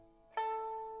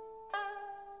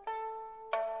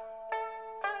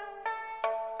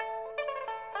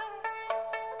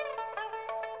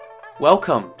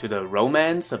Welcome to the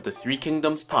Romance of the Three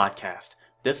Kingdoms podcast.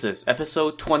 This is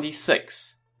episode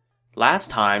 26.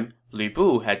 Last time, Lu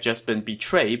Bu had just been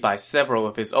betrayed by several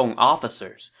of his own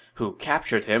officers, who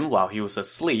captured him while he was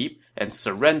asleep and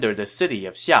surrendered the city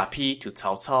of Xiapi to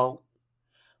Cao Cao.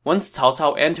 Once Cao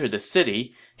Cao entered the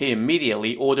city, he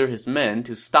immediately ordered his men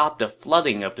to stop the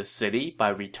flooding of the city by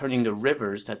returning the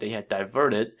rivers that they had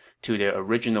diverted to their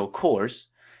original course,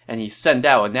 and he sent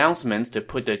out announcements to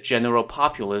put the general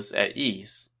populace at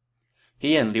ease.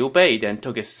 He and Liu Bei then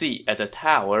took a seat at the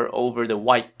tower over the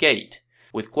White Gate,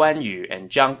 with Guan Yu and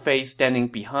Zhang Fei standing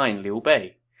behind Liu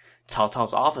Bei. Cao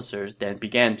Cao's officers then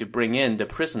began to bring in the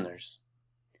prisoners.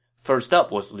 First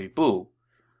up was Lu Bu.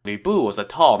 Lu Bu was a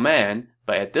tall man,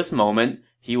 but at this moment,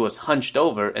 he was hunched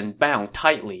over and bound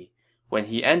tightly. When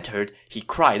he entered, he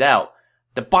cried out,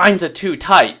 "The binds are too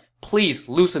tight! Please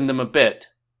loosen them a bit."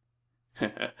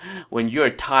 "When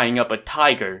you're tying up a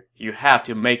tiger, you have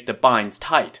to make the binds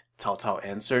tight," Cao Cao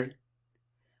answered.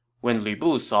 When Lu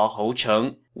Bu saw Hou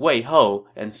Cheng, Wei Hou,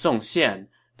 and Song Xian,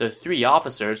 the three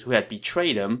officers who had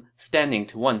betrayed him, standing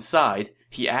to one side,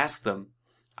 he asked them,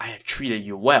 "I have treated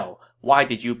you well. Why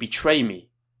did you betray me?"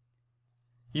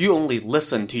 "You only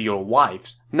listened to your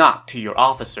wives, not to your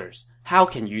officers. How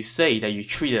can you say that you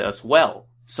treated us well?"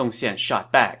 Song Xian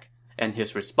shot back, and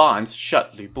his response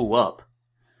shut Lu Bu up.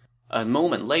 A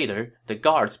moment later, the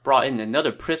guards brought in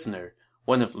another prisoner,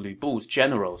 one of Lu Bu's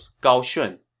generals, Gao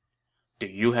Shun. "Do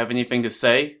you have anything to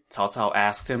say?" Cao Cao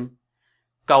asked him.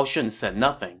 Gao Shun said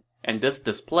nothing, and this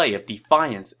display of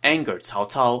defiance angered Cao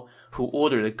Cao, who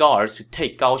ordered the guards to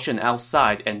take Gao Shun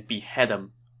outside and behead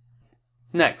him.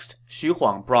 Next, Xu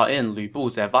Huang brought in Lu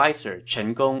Bu's advisor,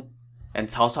 Chen Gong, and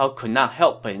Cao Cao could not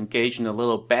help but engage in a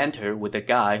little banter with the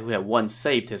guy who had once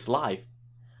saved his life.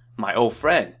 "My old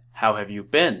friend, how have you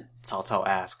been?" Cao Cao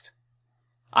asked.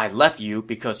 "I left you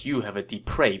because you have a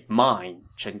depraved mind,"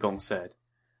 Chen Gong said.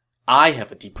 "I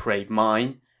have a depraved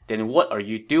mind? Then what are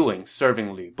you doing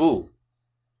serving Lu Bu?"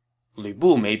 "Lu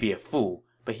Bu may be a fool,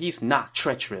 but he's not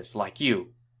treacherous like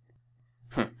you."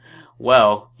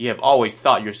 "Well, you have always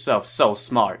thought yourself so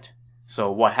smart.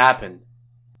 So what happened?"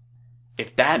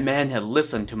 "If that man had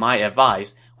listened to my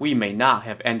advice, we may not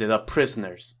have ended up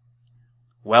prisoners."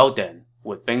 "Well then,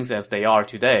 with things as they are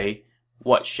today,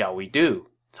 what shall we do?"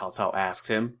 Cao Cao asked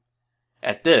him.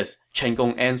 At this, Chen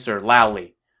Gong answered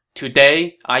loudly,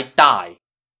 "Today, I die."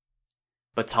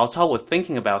 But Cao Cao was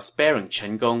thinking about sparing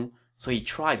Chen Gong, so he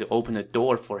tried to open the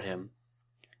door for him.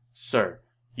 "Sir,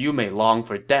 you may long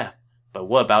for death, but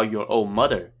what about your old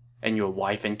mother, and your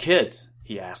wife and kids?"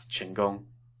 he asked Chen Gong.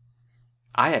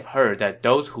 "I have heard that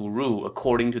those who rule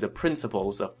according to the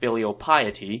principles of filial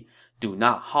piety do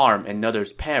not harm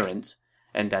another's parents,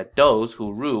 and that those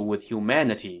who rule with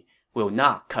humanity will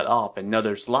not cut off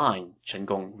another's line," Chen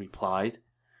Gong replied.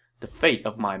 "The fate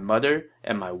of my mother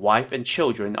and my wife and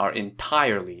children are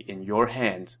entirely in your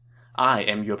hands. I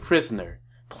am your prisoner.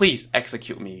 Please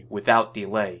execute me without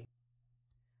delay."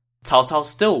 Cao Cao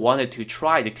still wanted to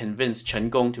try to convince Chen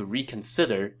Gong to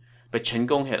reconsider, but Chen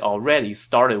Gong had already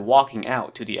started walking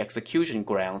out to the execution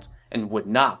grounds and would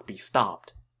not be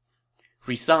stopped.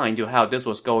 Resigned to how this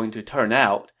was going to turn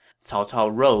out, Cao Cao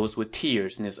rose with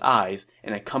tears in his eyes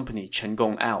and accompanied Chen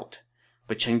Gong out,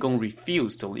 but Chen Gong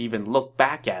refused to even look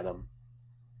back at him.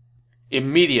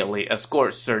 "Immediately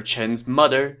escort Sir Chen's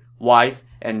mother, wife,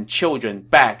 and children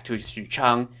back to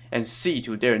Xuchang and see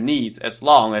to their needs as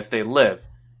long as they live.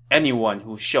 Anyone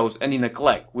who shows any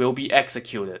neglect will be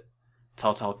executed,"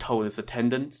 Cao Cao told his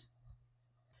attendants.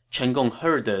 Chen Gong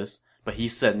heard this, but he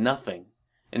said nothing.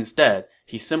 Instead,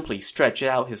 he simply stretched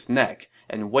out his neck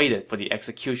and waited for the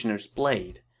executioner's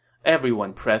blade.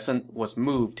 Everyone present was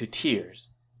moved to tears.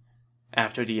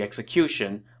 After the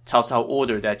execution, Cao Cao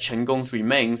ordered that Chen Gong's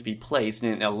remains be placed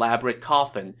in an elaborate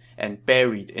coffin and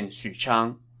buried in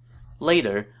Xuchang.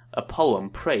 Later, a poem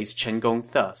praised Chen Gong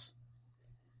thus: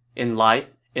 "In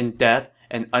life, in death,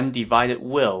 an undivided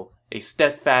will, a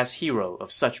steadfast hero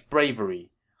of such bravery.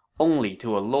 Only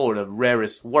to a lord of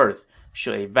rarest worth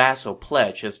should a vassal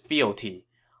pledge his fealty.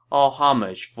 All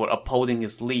homage for upholding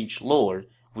his liege lord,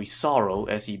 we sorrow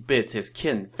as he bids his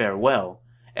kin farewell.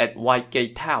 At White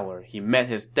Gate Tower he met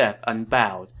his death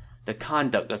unbowed. The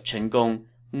conduct of Chen Gong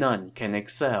none can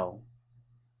excel."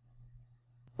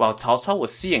 While Cao Cao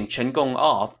was seeing Chen Gong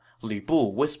off, Lu Bu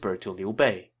whispered to Liu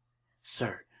Bei,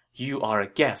 "Sir, you are a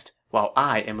guest, while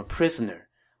I am a prisoner.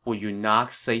 Will you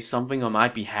not say something on my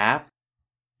behalf?"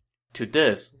 To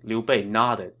this, Liu Bei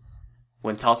nodded.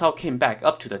 When Cao Cao came back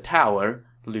up to the tower,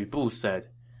 Lu Bu said,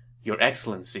 "Your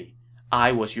Excellency,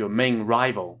 I was your main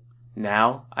rival.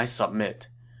 Now I submit.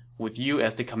 With you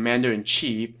as the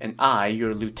commander-in-chief and I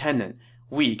your lieutenant,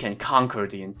 we can conquer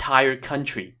the entire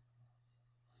country.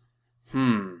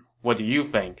 What do you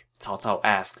think? Cao Cao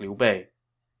asked Liu Bei.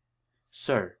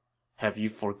 Sir, have you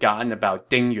forgotten about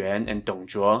Ding Yuan and Dong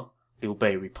Zhuo? Liu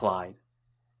Bei replied.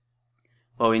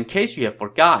 Well, in case you have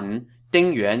forgotten,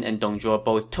 Ding Yuan and Dong Zhuo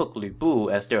both took Lu Bu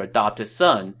as their adopted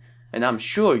son, and I'm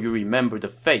sure you remember the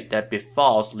fate that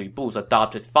befalls Lu Bu's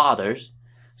adopted fathers.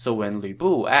 So when Lu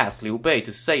Bu asked Liu Bei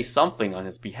to say something on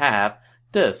his behalf,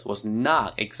 this was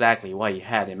not exactly what he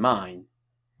had in mind.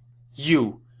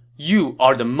 You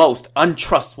are the most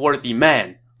untrustworthy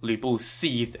man, Lu Bu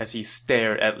seethed as he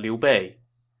stared at Liu Bei.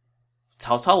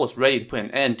 Cao Cao was ready to put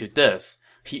an end to this.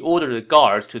 He ordered the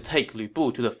guards to take Lu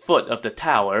Bu to the foot of the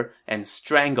tower and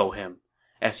strangle him.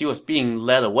 As he was being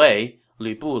led away,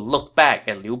 Lu Bu looked back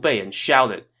at Liu Bei and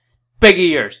shouted, "Big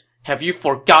ears, have you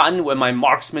forgotten when my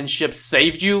marksmanship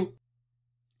saved you?"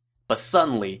 But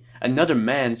suddenly, another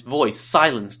man's voice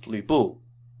silenced Lu Bu.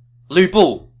 "Lu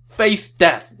Bu, face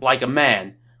death like a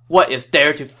man. What is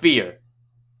there to fear?"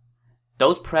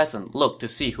 Those present looked to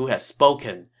see who had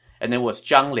spoken, and it was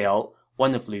Zhang Liao,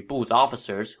 one of Lu Bu's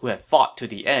officers who had fought to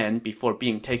the end before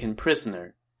being taken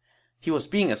prisoner. He was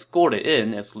being escorted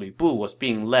in as Lu Bu was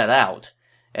being led out,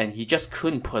 and he just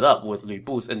couldn't put up with Lu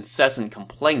Bu's incessant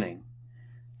complaining.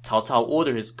 Cao Cao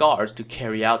ordered his guards to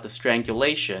carry out the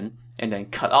strangulation and then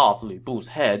cut off Lu Bu's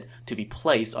head to be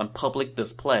placed on public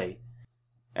display.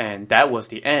 And that was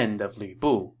the end of Lu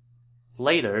Bu.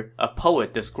 Later, a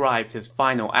poet described his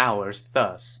final hours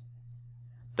thus.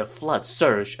 The flood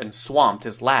surged and swamped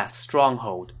his last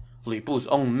stronghold. Lu Bu's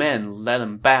own men led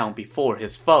him bound before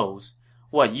his foes.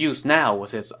 What use now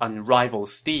was his unrivaled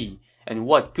steed, and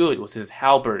what good was his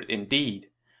halberd indeed?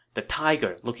 The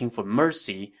tiger, looking for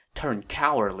mercy, turned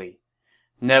cowardly.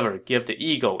 Never give the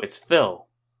eagle its fill.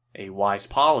 A wise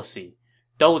policy.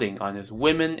 Doting on his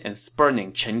women and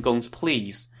spurning Chen Gong's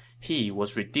pleas, he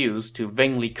was reduced to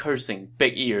vainly cursing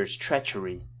Big Ear's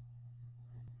treachery.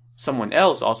 Someone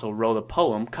else also wrote a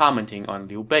poem commenting on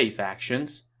Liu Bei's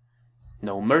actions.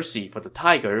 No mercy for the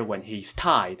tiger when he's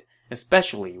tied,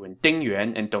 especially when Ding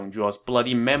Yuan and Dong Zhuo's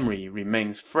bloody memory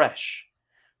remains fresh.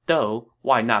 Though,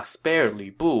 why not spare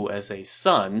Lu Bu as a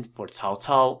son for Cao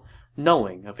Cao,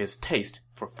 knowing of his taste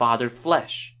for father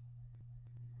flesh?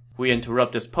 We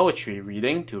interrupt this poetry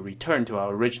reading to return to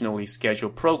our originally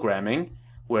scheduled programming,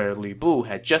 where Lu Bu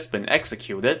had just been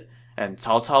executed, and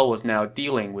Cao Cao was now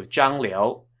dealing with Zhang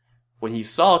Liao. When he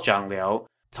saw Zhang Liao,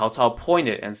 Cao Cao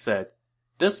pointed and said,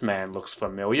 "This man looks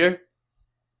familiar."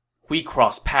 "We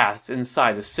crossed paths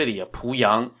inside the city of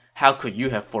Puyang. How could you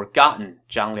have forgotten?"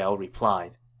 Zhang Liao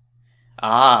replied.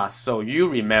 "Ah, so you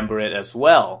remember it as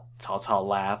well," Cao Cao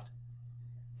laughed.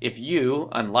 If you,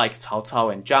 unlike Cao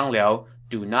Cao and Zhang Liao,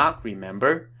 do not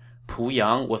remember,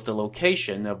 Puyang was the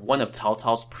location of one of Cao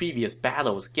Cao's previous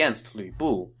battles against Lu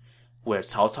Bu, where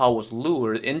Cao Cao was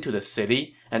lured into the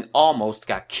city and almost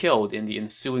got killed in the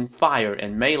ensuing fire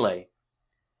and melee.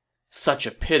 "Such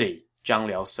a pity," Zhang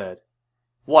Liao said.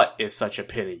 "What is such a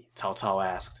pity?" Cao Cao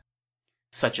asked.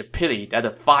 "Such a pity that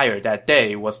the fire that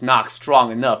day was not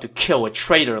strong enough to kill a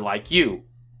traitor like you."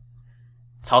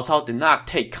 Cao Cao did not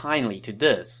take kindly to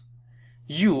this.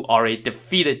 "You are a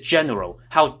defeated general.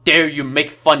 How dare you make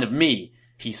fun of me?"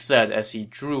 he said as he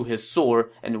drew his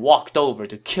sword and walked over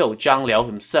to kill Zhang Liao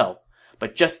himself.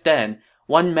 But just then,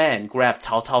 one man grabbed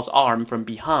Cao Cao's arm from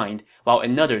behind, while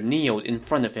another kneeled in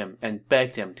front of him and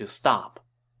begged him to stop.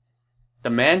 The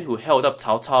man who held up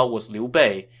Cao Cao was Liu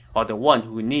Bei, while the one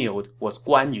who kneeled was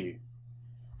Guan Yu.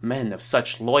 "Men of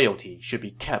such loyalty should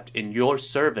be kept in your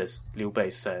service," Liu Bei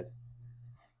said.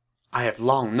 "I have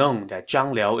long known that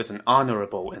Zhang Liao is an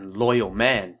honorable and loyal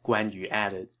man," Guan Yu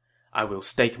added. "I will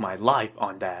stake my life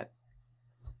on that."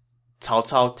 Cao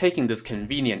Cao, taking this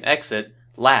convenient exit,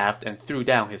 laughed and threw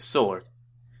down his sword.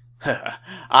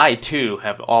 "I too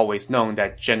have always known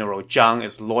that General Zhang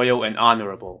is loyal and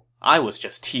honorable. I was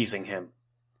just teasing him."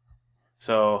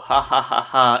 So,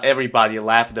 ha, everybody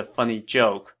laughed at the funny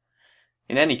joke.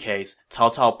 In any case,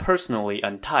 Cao Cao personally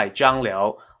untied Zhang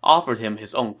Liao, offered him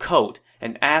his own coat,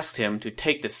 and asked him to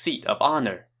take the seat of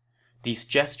honor. These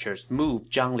gestures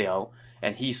moved Zhang Liao,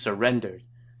 and he surrendered.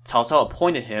 Cao Cao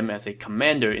appointed him as a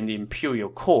commander in the imperial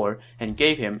corps and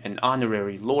gave him an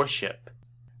honorary lordship.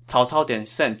 Cao Cao then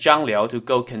sent Zhang Liao to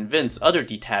go convince other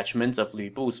detachments of Lu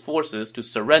Bu's forces to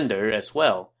surrender as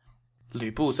well.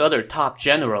 Lu Bu's other top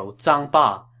general, Zhang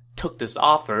Ba, took this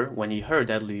offer when he heard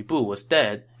that Lu Bu was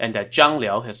dead and that Zhang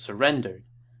Liao had surrendered.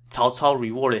 Cao Cao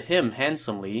rewarded him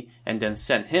handsomely and then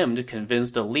sent him to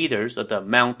convince the leaders of the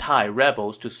Mount Tai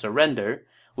rebels to surrender,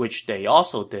 which they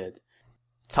also did.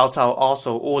 Cao Cao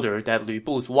also ordered that Lu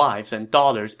Bu's wives and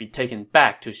daughters be taken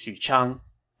back to Xuchang.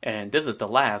 and this is the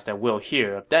last that we'll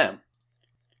hear of them.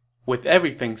 With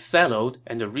everything settled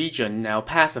and the region now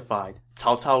pacified,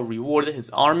 Cao Cao rewarded his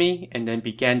army and then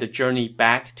began the journey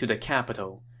back to the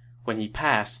capital. When he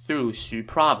passed through Xu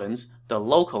province, the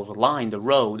locals lined the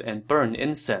road and burned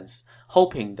incense,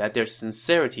 hoping that their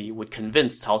sincerity would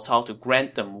convince Cao Cao to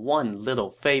grant them one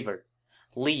little favor: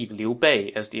 leave Liu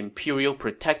Bei as the imperial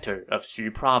protector of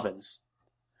Xu province.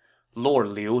 Lord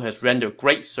Liu has rendered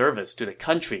great service to the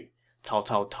country, Cao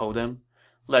Cao told them.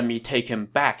 Let me take him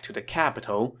back to the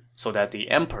capital so that the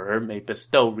emperor may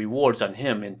bestow rewards on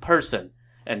him in person,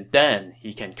 and then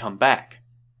he can come back.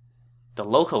 The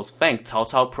locals thanked Cao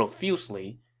Cao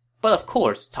profusely, but of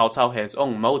course Cao Cao had his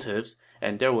own motives,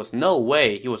 and there was no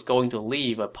way he was going to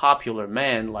leave a popular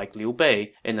man like Liu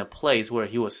Bei in a place where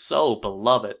he was so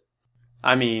beloved.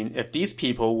 I mean, if these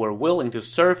people were willing to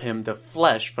serve him the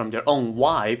flesh from their own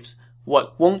wives,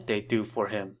 what won't they do for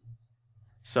him?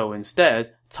 So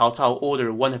instead, Cao Cao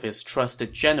ordered one of his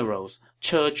trusted generals,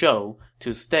 Che Zhou,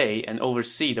 to stay and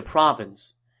oversee the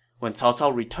province. When Cao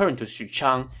Cao returned to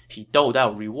Xuchang, he doled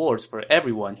out rewards for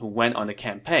everyone who went on the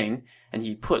campaign, and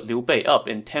he put Liu Bei up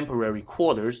in temporary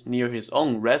quarters near his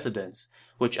own residence,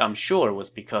 which I'm sure was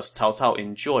because Cao Cao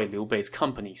enjoyed Liu Bei's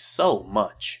company so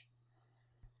much.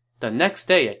 The next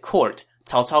day at court,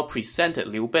 Cao Cao presented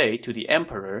Liu Bei to the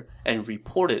emperor and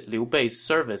reported Liu Bei's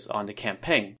service on the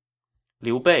campaign.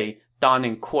 Liu Bei,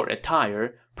 donning court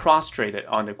attire, prostrated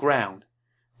on the ground.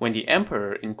 When the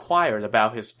emperor inquired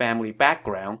about his family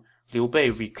background, Liu Bei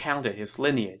recounted his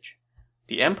lineage.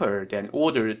 The emperor then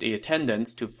ordered the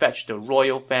attendants to fetch the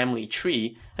royal family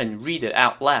tree and read it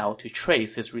out loud to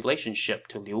trace his relationship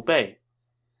to Liu Bei.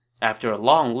 After a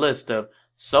long list of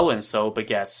so-and-so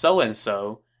begat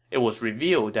so-and-so, it was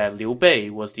revealed that Liu Bei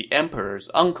was the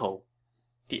emperor's uncle.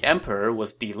 The emperor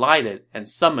was delighted and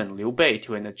summoned Liu Bei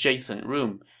to an adjacent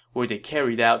room, where they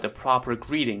carried out the proper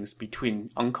greetings between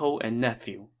uncle and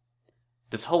nephew.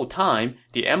 This whole time,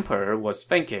 the emperor was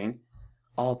thinking,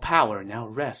 all power now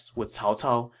rests with Cao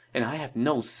Cao, and I have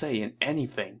no say in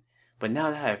anything. But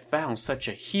now that I have found such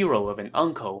a hero of an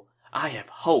uncle, I have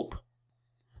hope.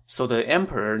 So the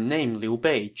emperor named Liu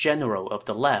Bei general of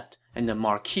the left and the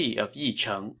marquis of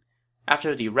Yicheng.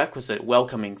 After the requisite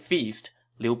welcoming feast,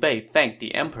 Liu Bei thanked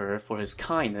the emperor for his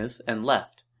kindness and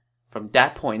left. From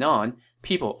that point on,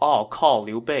 people all call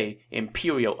Liu Bei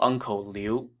Imperial Uncle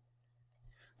Liu.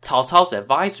 Cao Cao's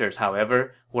advisors,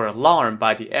 however, were alarmed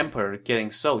by the emperor getting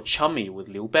so chummy with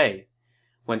Liu Bei.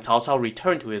 When Cao Cao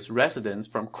returned to his residence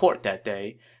from court that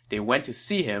day, they went to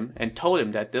see him and told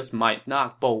him that this might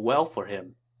not bode well for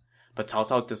him. But Cao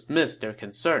Cao dismissed their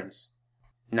concerns.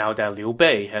 Now that Liu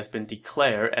Bei has been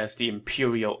declared as the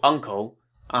imperial uncle,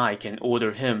 I can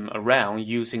order him around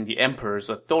using the emperor's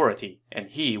authority, and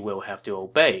he will have to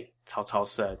obey, Cao Cao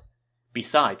said.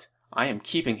 Besides, I am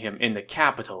keeping him in the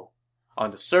capital.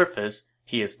 On the surface,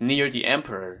 he is near the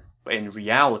emperor, but in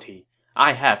reality,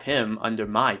 I have him under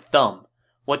my thumb.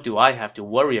 What do I have to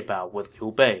worry about with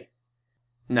Liu Bei?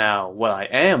 Now, what I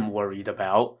am worried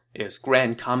about is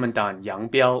Grand Commandant Yang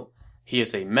Biao. He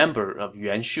is a member of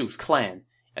Yuan Shu's clan,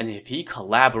 and if he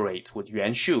collaborates with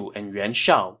Yuan Shu and Yuan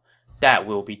Shao, that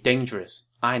will be dangerous.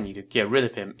 I need to get rid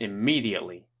of him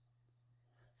immediately.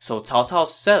 So Cao Cao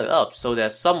set it up so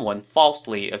that someone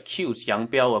falsely accused Yang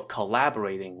Biao of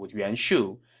collaborating with Yuan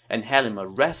Shu and had him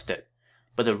arrested.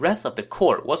 But the rest of the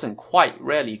court wasn't quite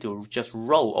ready to just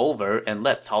roll over and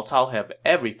let Cao Cao have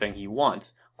everything he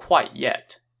wants quite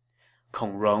yet.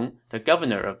 Kong Rong, the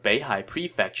governor of Beihai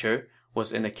Prefecture,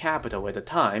 was in the capital at the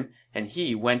time, and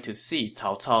he went to see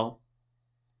Cao Cao.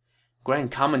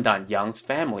 Grand Commandant Yang's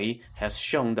family has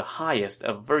shown the highest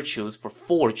of virtues for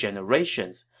 4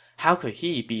 generations. How could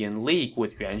he be in league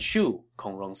with Yuan Shu?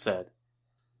 Kong Rong said.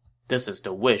 This is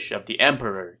the wish of the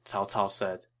emperor, Cao Cao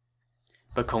said.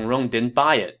 But Kong Rong didn't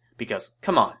buy it, because,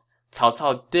 come on, Cao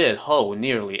Cao did hold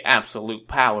nearly absolute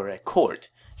power at court.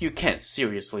 You can't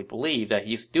seriously believe that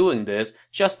he's doing this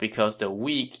just because the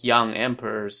weak young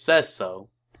emperor says so.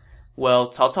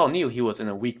 Well, Cao Cao knew he was in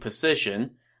a weak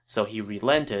position, so he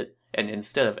relented, and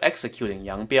instead of executing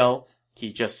Yang Biao,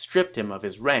 he just stripped him of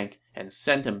his rank and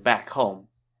sent him back home.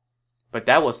 But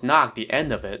that was not the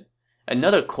end of it.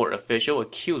 Another court official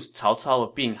accused Cao Cao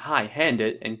of being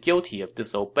high-handed and guilty of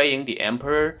disobeying the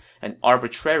emperor and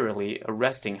arbitrarily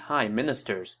arresting high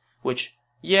ministers, which,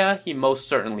 yeah, he most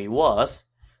certainly was.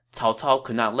 Cao Cao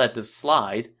could not let this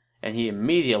slide, and he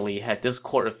immediately had this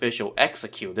court official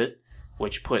executed,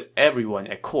 which put everyone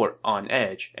at court on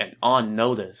edge and on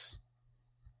notice.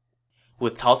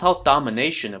 With Cao Cao's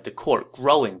domination of the court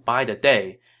growing by the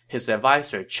day, his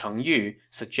advisor Cheng Yu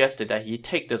suggested that he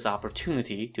take this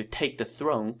opportunity to take the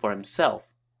throne for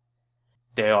himself.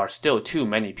 There are still too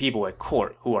many people at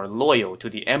court who are loyal to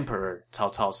the emperor,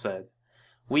 Cao Cao said.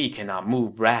 We cannot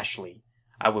move rashly.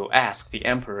 I will ask the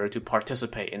emperor to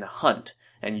participate in a hunt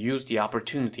and use the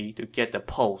opportunity to get the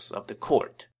pulse of the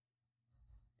court.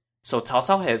 So Cao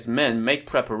Cao had his men make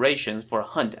preparations for a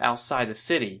hunt outside the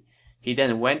city. He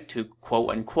then went to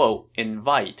quote-unquote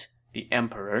invite the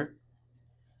emperor.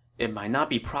 It might not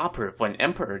be proper for an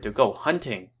emperor to go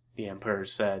hunting, the emperor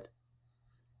said.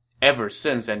 Ever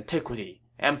since antiquity,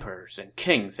 emperors and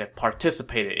kings have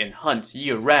participated in hunts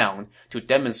year-round to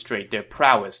demonstrate their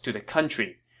prowess to the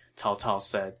country, Cao Cao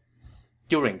said.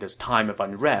 During this time of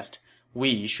unrest,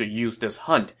 we should use this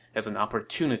hunt as an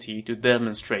opportunity to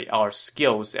demonstrate our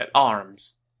skills at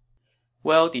arms.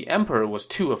 Well, the emperor was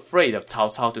too afraid of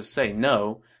Cao Cao to say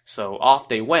no, so off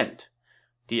they went.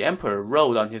 The emperor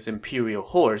rode on his imperial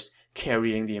horse,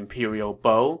 carrying the imperial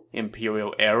bow,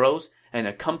 imperial arrows, and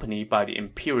accompanied by the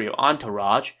imperial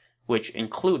entourage, which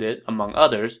included, among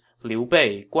others, Liu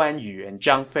Bei, Guan Yu, and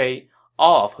Zhang Fei,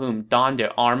 all of whom donned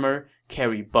their armor,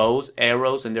 carried bows,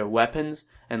 arrows, and their weapons,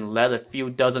 and led a few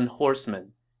dozen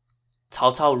horsemen.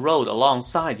 Cao Cao rode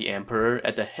alongside the emperor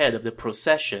at the head of the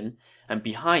procession, and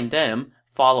behind them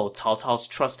followed Cao Cao's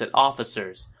trusted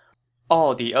officers.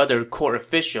 All the other court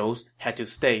officials had to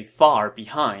stay far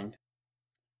behind.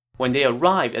 When they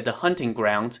arrived at the hunting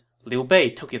grounds, Liu Bei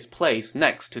took his place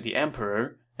next to the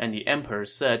emperor, and the emperor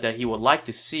said that he would like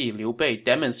to see Liu Bei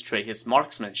demonstrate his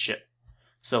marksmanship.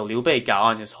 So Liu Bei got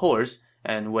on his horse,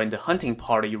 and when the hunting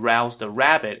party roused a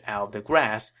rabbit out of the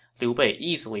grass, Liu Bei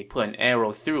easily put an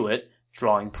arrow through it,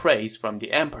 drawing praise from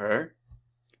the emperor.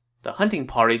 The hunting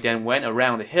party then went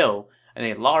around the hill, and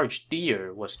a large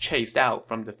deer was chased out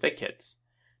from the thickets.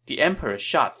 The emperor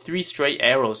shot 3 straight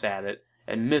arrows at it,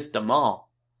 and missed them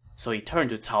all. So he turned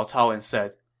to Cao Cao and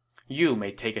said, "You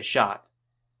may take a shot."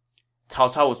 Cao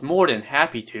Cao was more than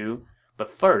happy to, but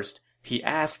first, he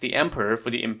asked the emperor for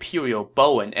the imperial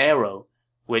bow and arrow,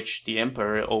 which the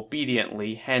emperor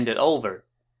obediently handed over.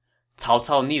 Cao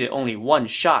Cao needed only 1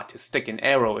 shot to stick an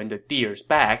arrow in the deer's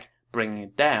back, bringing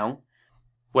it down.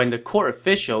 When the court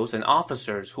officials and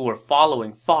officers who were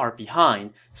following far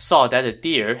behind saw that the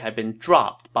deer had been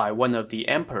dropped by one of the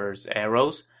emperor's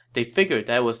arrows, they figured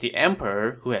that it was the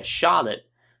emperor who had shot it.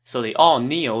 So they all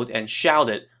kneeled and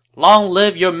shouted, "Long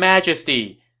live your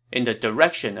majesty!" in the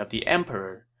direction of the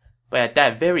emperor. But at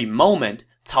that very moment,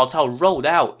 Cao Cao rode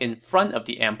out in front of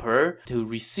the emperor to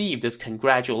receive this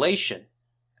congratulation.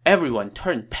 Everyone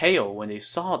turned pale when they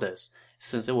saw this,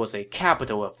 since it was a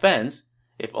capital offense.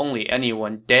 If only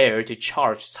anyone dared to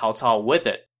charge Cao Cao with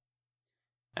it.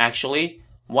 Actually,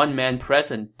 one man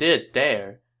present did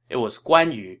dare. It was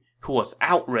Guan Yu, who was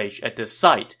outraged at this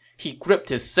sight. He gripped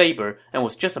his saber and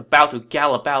was just about to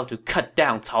gallop out to cut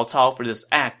down Cao Cao for this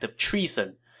act of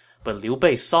treason. But Liu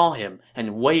Bei saw him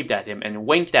and waved at him and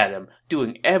winked at him,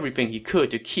 doing everything he could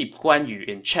to keep Guan Yu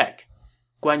in check.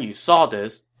 Guan Yu saw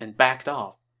this and backed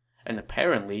off, and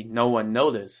apparently no one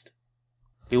noticed.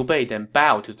 Liu Bei then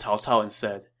bowed to Cao Cao and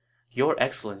said, "Your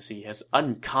Excellency has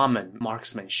uncommon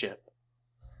marksmanship."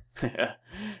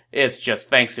 "It's just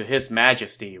thanks to His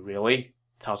Majesty, really,"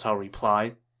 Cao Cao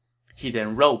replied. He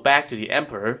then rode back to the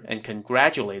emperor and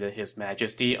congratulated His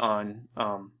Majesty on,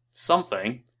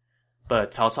 something.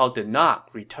 But Cao Cao did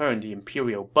not return the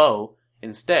imperial bow.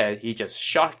 Instead, he just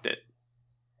sharked it.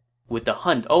 With the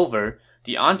hunt over,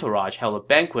 the entourage held a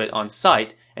banquet on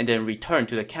site and then returned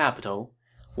to the capital.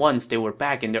 Once they were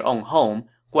back in their own home,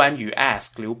 Guan Yu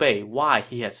asked Liu Bei why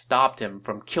he had stopped him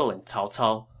from killing Cao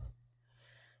Cao.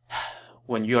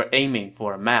 "When you're aiming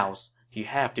for a mouse, you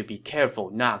have to be careful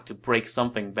not to break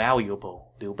something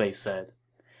valuable," Liu Bei said.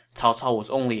 Cao Cao was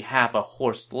only half a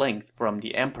horse's length from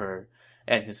the emperor,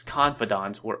 and his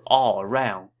confidants were all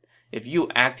around. If you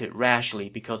acted rashly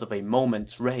because of a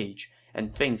moment's rage,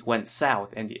 and things went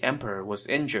south and the emperor was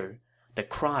injured, the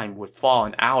crime would fall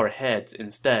on our heads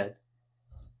instead.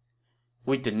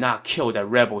 "We did not kill that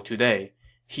rebel today.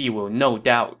 He will no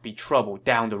doubt be trouble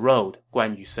down the road,"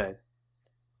 Guan Yu said.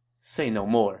 "Say no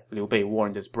more," Liu Bei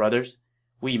warned his brothers.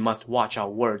 "We must watch our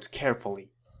words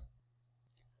carefully."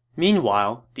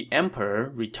 Meanwhile, the emperor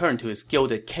returned to his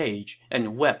gilded cage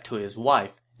and wept to his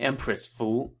wife, Empress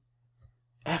Fu.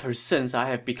 "Ever since I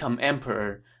have become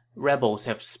emperor, rebels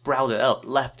have sprouted up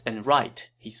left and right,"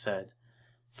 he said.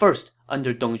 "First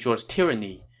under Dong Zhuo's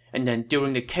tyranny, and then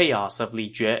during the chaos of Li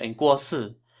Jue and Guo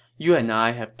Si, you and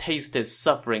I have tasted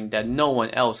suffering that no one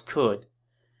else could.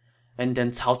 And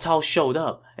then Cao Cao showed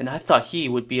up, and I thought he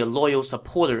would be a loyal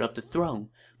supporter of the throne,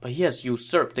 but he has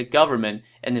usurped the government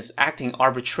and is acting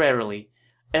arbitrarily.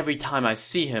 Every time I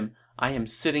see him, I am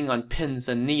sitting on pins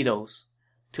and needles.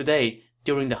 Today,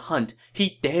 During the hunt,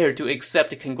 he dared to accept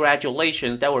the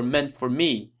congratulations that were meant for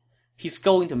me. He's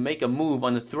going to make a move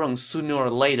on the throne sooner or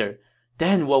later.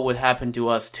 Then what would happen to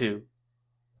us two?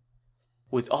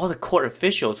 With all the court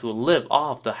officials who live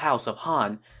off the House of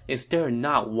Han, is there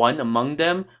not one among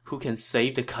them who can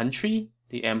save the country?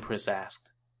 The Empress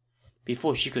asked.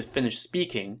 Before she could finish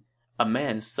speaking, a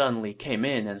man suddenly came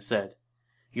in and said,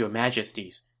 Your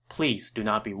Majesties, please do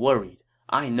not be worried.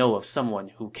 I know of someone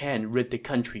who can rid the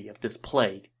country of this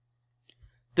plague.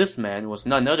 This man was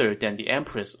none other than the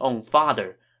Empress' own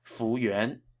father, Fu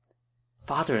Yuan.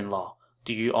 Father-in-law,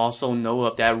 do you also know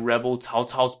of that rebel Cao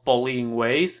Cao's bullying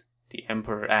ways? The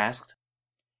emperor asked.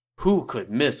 Who could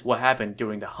miss what happened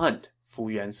during the hunt? Fu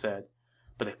Yuan said.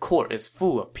 But the court is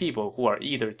full of people who are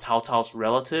either Cao Cao's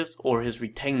relatives or his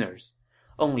retainers.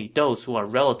 Only those who are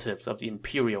relatives of the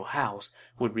imperial house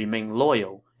would remain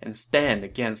loyal and stand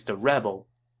against the rebel.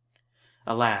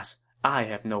 Alas, I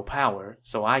have no power,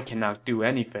 so I cannot do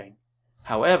anything.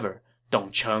 However,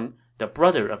 Dongcheng, the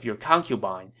brother of your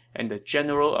concubine, and the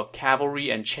general of cavalry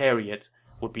and chariots,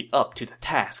 would be up to the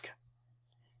task.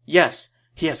 Yes,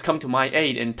 he has come to my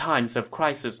aid in times of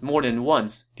crisis more than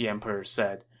once, the emperor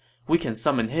said. We can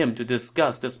summon him to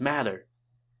discuss this matter.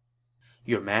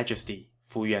 Your Majesty,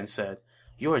 Fu Yuan said,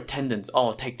 your attendants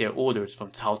all take their orders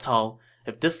from Cao Cao.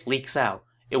 If this leaks out,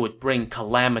 it would bring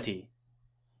calamity.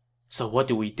 So what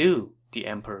do we do? The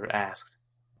emperor asked.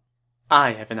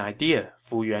 I have an idea,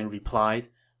 Fu Yuan replied.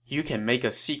 You can make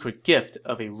a secret gift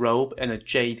of a robe and a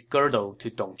jade girdle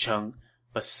to Dongcheng,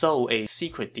 but sew a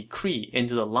secret decree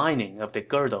into the lining of the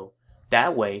girdle.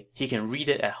 That way, he can read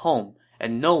it at home,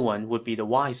 and no one would be the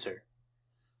wiser.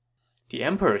 The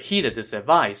emperor heeded this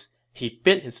advice. He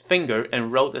bit his finger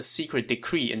and wrote a secret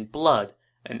decree in blood,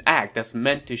 an act that's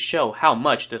meant to show how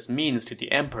much this means to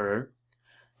the emperor.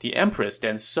 The empress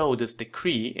then sewed this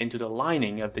decree into the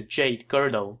lining of the jade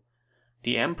girdle.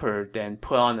 The emperor then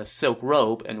put on a silk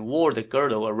robe and wore the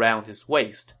girdle around his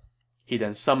waist. He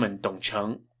then summoned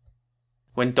Dongcheng.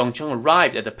 When Dongcheng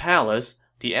arrived at the palace,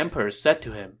 the emperor said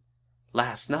to him,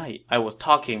 Last night I was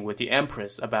talking with the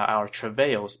empress about our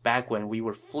travails back when we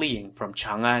were fleeing from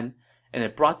Chang'an, and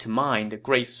it brought to mind the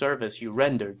great service you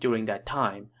rendered during that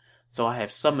time, so I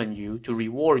have summoned you to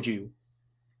reward you.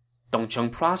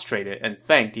 Dongcheng prostrated and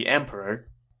thanked the emperor.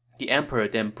 The emperor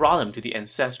then brought him to the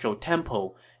ancestral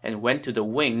temple and went to the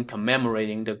wing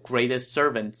commemorating the greatest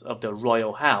servants of the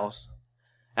royal house.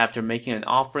 After making an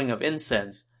offering of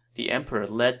incense, the emperor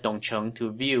led Dongcheng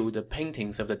to view the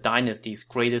paintings of the dynasty's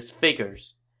greatest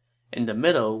figures. In the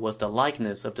middle was the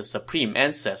likeness of the supreme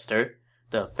ancestor,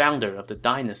 the founder of the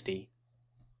dynasty.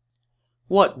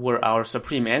 What were our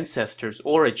supreme ancestor's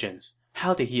origins?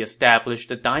 How did he establish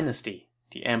the dynasty?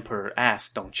 The emperor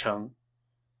asked Dongcheng.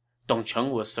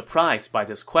 Dongcheng was surprised by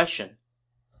this question.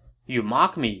 You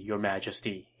mock me, your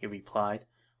majesty, he replied.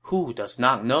 Who does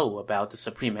not know about the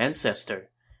supreme ancestor?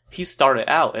 He started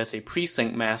out as a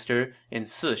precinct master in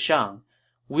Sishang.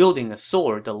 Wielding a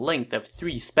sword the length of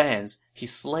 3 spans, he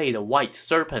slayed a white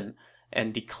serpent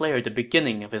and declared the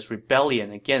beginning of his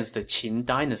rebellion against the Qin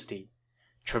dynasty.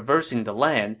 Traversing the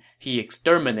land, he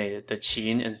exterminated the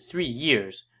Qin in 3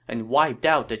 years and wiped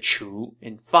out the Chu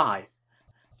in 5.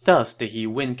 Thus did he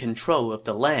win control of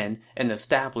the land and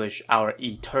establish our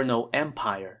eternal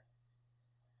empire.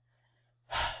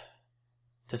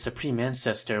 The supreme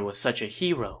ancestor was such a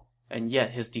hero, and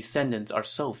yet his descendants are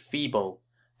so feeble.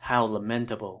 How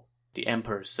lamentable, the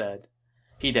emperor said.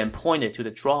 He then pointed to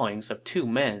the drawings of 2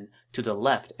 men to the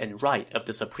left and right of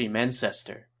the supreme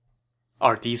ancestor.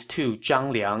 Are these 2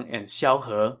 Zhang Liang and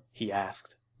Xiao He? He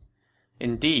asked.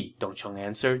 Indeed, Dongcheng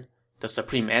answered. The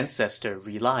supreme ancestor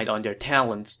relied on their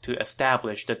talents to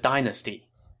establish the dynasty.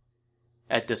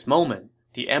 At this moment,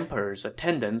 the emperor's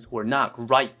attendants were not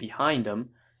right behind him,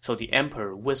 so the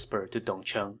emperor whispered to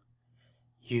Dongcheng,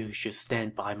 You should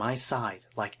stand by my side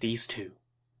like these 2.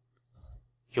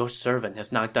 Your servant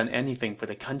has not done anything for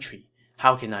the country.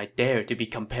 How can I dare to be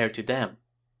compared to them?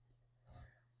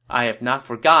 I have not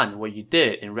forgotten what you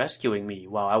did in rescuing me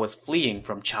while I was fleeing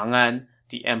from Chang'an,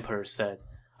 the emperor said.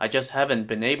 I just haven't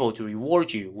been able to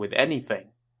reward you with anything.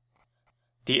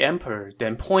 The emperor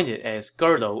then pointed at his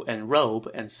girdle and robe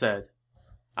and said,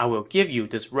 I will give you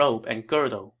this robe and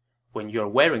girdle. When you're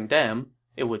wearing them,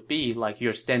 it would be like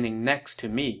you're standing next to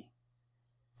me.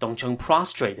 Dongcheng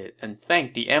prostrated and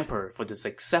thanked the emperor for this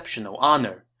exceptional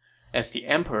honor. As the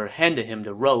emperor handed him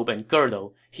the robe and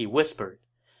girdle, he whispered,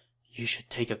 You should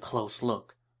take a close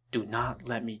look. Do not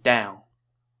let me down.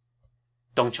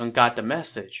 Dongcheng got the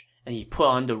message, and he put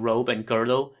on the robe and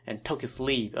girdle and took his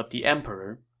leave of the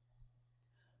emperor.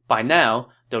 By now,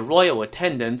 The royal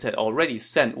attendants had already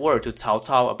sent word to Cao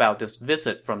Cao about this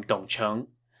visit from Dongcheng,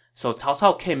 so Cao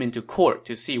Cao came into court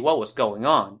to see what was going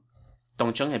on.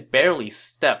 Dongcheng had barely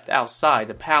stepped outside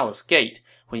the palace gate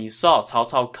when he saw Cao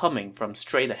Cao coming from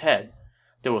straight ahead.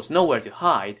 There was nowhere to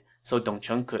hide, so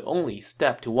Dongcheng could only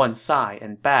step to one side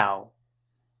and bow.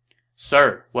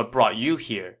 "Sir, what brought you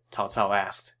here?" Cao Cao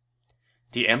asked.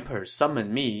 "The emperor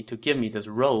summoned me to give me this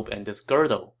robe and this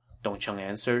girdle," Dongcheng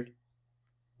answered.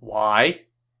 "Why?"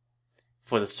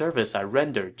 "For the service I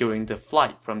rendered during the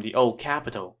flight from the old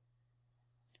capital."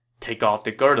 "Take off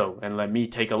the girdle and let me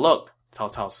take a look,"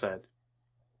 Cao Cao said.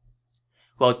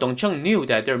 Well, Dongcheng knew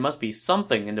that there must be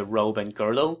something in the robe and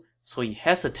girdle, so he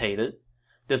hesitated.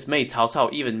 This made Cao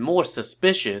Cao even more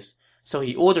suspicious, so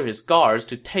he ordered his guards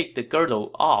to take the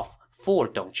girdle off for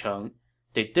Dongcheng.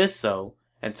 They did so,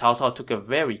 and Cao Cao took a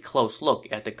very close look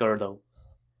at the girdle.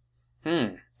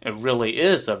 It really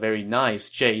is a very nice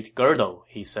jade girdle,"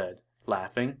 he said,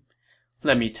 laughing.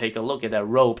 "Let me take a look at that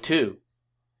robe too."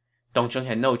 Dongcheng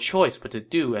had no choice but to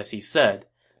do as he said.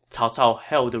 Cao Cao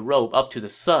held the robe up to the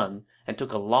sun and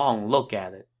took a long look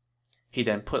at it. He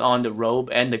then put on the robe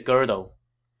and the girdle.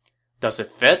 "Does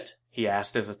it fit?" he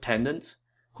asked his attendants,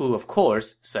 who of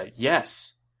course said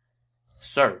yes.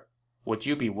 "Sir, would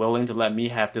you be willing to let me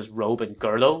have this robe and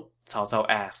girdle?" Cao Cao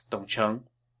asked Dongcheng.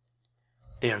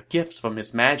 "They are gifts from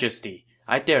His Majesty.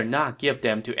 I dare not give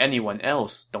them to anyone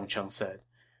else," Dongcheng said.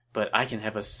 "But I can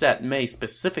have a set made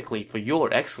specifically for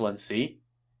your excellency."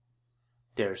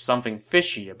 "There's something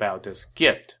fishy about this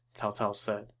gift," Cao Cao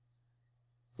said.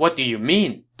 "What do you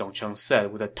mean?" Dongcheng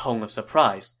said with a tone of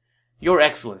surprise. "Your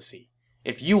excellency,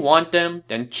 if you want them,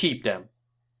 then keep them."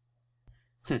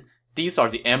 "These are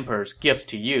the emperor's gifts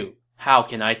to you. How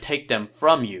can I take them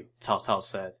from you?" Cao Cao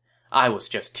said. "I was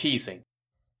just teasing."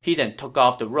 He then took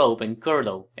off the robe and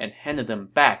girdle and handed them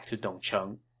back to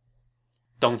Dongcheng.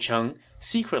 Dongcheng,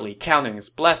 secretly counting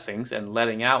his blessings and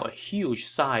letting out a huge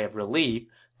sigh of relief,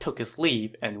 took his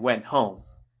leave and went home.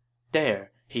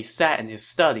 There, he sat in his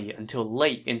study until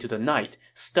late into the night,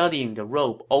 studying the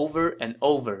robe over and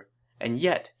over, and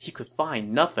yet he could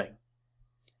find nothing.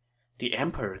 "The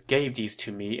emperor gave these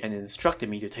to me and instructed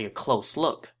me to take a close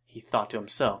look," he thought to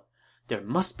himself. "There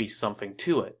must be something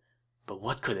to it. But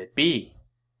what could it be?"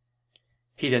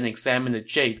 He then examined the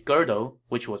jade girdle,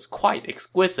 which was quite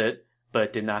exquisite,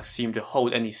 but did not seem to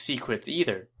hold any secrets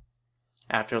either.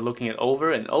 After looking it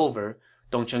over and over,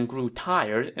 Dongcheng grew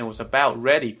tired and was about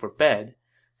ready for bed.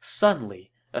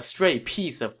 Suddenly, a stray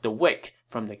piece of the wick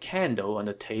from the candle on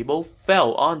the table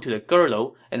fell onto the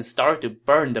girdle and started to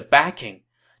burn the backing.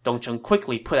 Dongcheng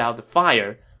quickly put out the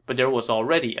fire, but there was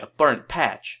already a burnt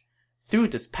patch. Through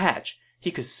this patch,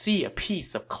 he could see a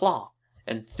piece of cloth,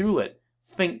 and through it,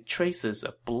 faint traces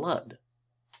of blood.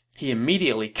 He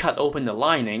immediately cut open the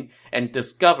lining and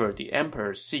discovered the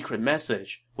emperor's secret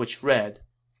message, which read,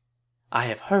 "I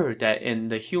have heard that in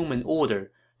the human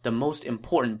order, the most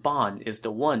important bond is the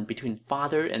one between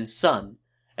father and son,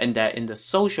 and that in the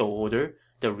social order,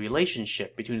 the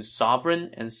relationship between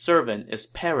sovereign and servant is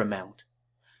paramount.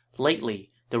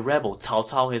 Lately, the rebel Cao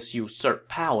Cao has usurped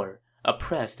power,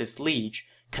 oppressed his liege,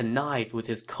 connived with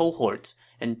his cohorts,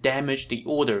 and damaged the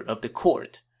order of the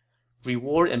court.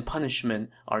 Reward and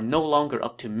punishment are no longer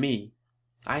up to me.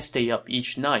 I stay up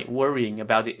each night worrying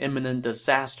about the imminent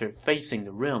disaster facing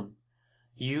the realm.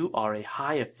 You are a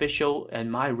high official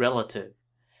and my relative.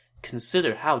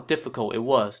 Consider how difficult it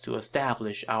was to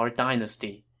establish our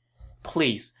dynasty.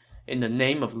 Please, in the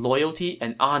name of loyalty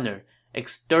and honor,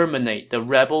 exterminate the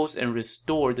rebels and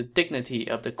restore the dignity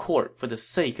of the court for the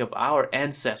sake of our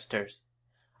ancestors.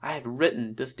 I have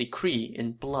written this decree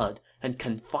in blood and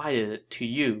confided it to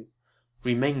you.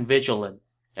 Remain vigilant,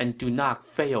 and do not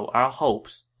fail our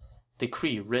hopes.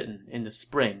 Decree written in the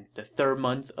spring, the 3rd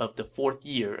month of the 4th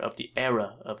year of the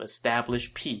era of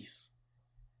established peace."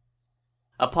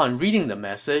 Upon reading the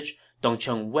message,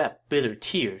 Dongcheng wept bitter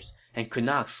tears and could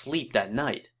not sleep that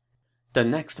night. The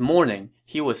next morning,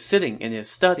 he was sitting in his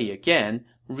study again,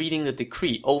 reading the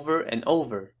decree over and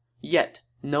over, yet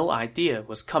no idea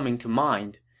was coming to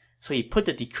mind. So he put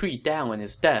the decree down on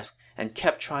his desk and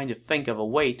kept trying to think of a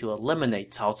way to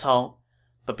eliminate Cao Cao.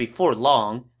 But before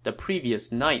long, the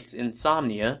previous night's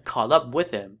insomnia caught up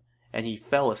with him, and he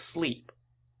fell asleep.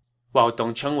 While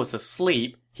Dongcheng was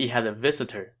asleep, he had a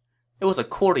visitor. It was a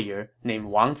courtier named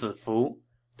Wang Zifu.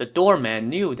 The doorman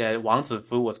knew that Wang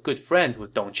Zifu was good friends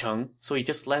with Dongcheng, so he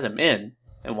just let him in,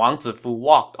 and Wang Zifu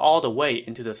walked all the way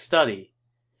into the study.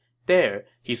 There,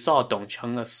 he saw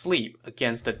Dongcheng asleep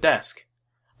against the desk.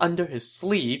 Under his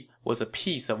sleeve was a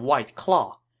piece of white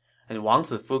cloth, and Wang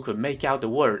Zifu could make out the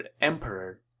word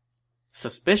emperor.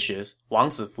 Suspicious, Wang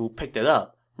Zifu picked it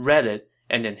up, read it,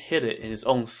 and then hid it in his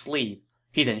own sleeve.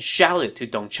 He then shouted to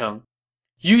Dongcheng,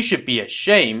 "You should be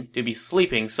ashamed to be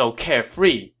sleeping so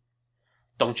carefree."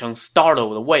 Dongcheng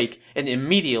startled awake and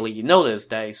immediately noticed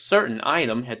that a certain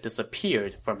item had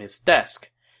disappeared from his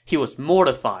desk. He was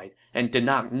mortified and did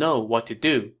not know what to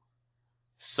do.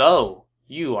 "So,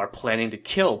 you are planning to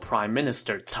kill Prime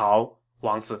Minister Cao,"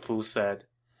 Wang Zifu said.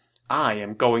 "I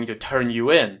am going to turn you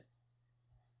in."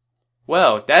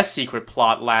 Well, that secret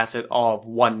plot lasted all of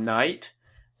one night.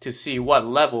 To see what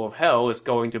level of hell is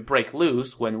going to break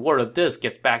loose when word of this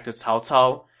gets back to Cao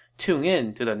Cao, tune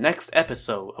in to the next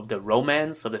episode of the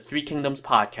Romance of the Three Kingdoms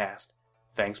podcast.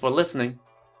 Thanks for listening.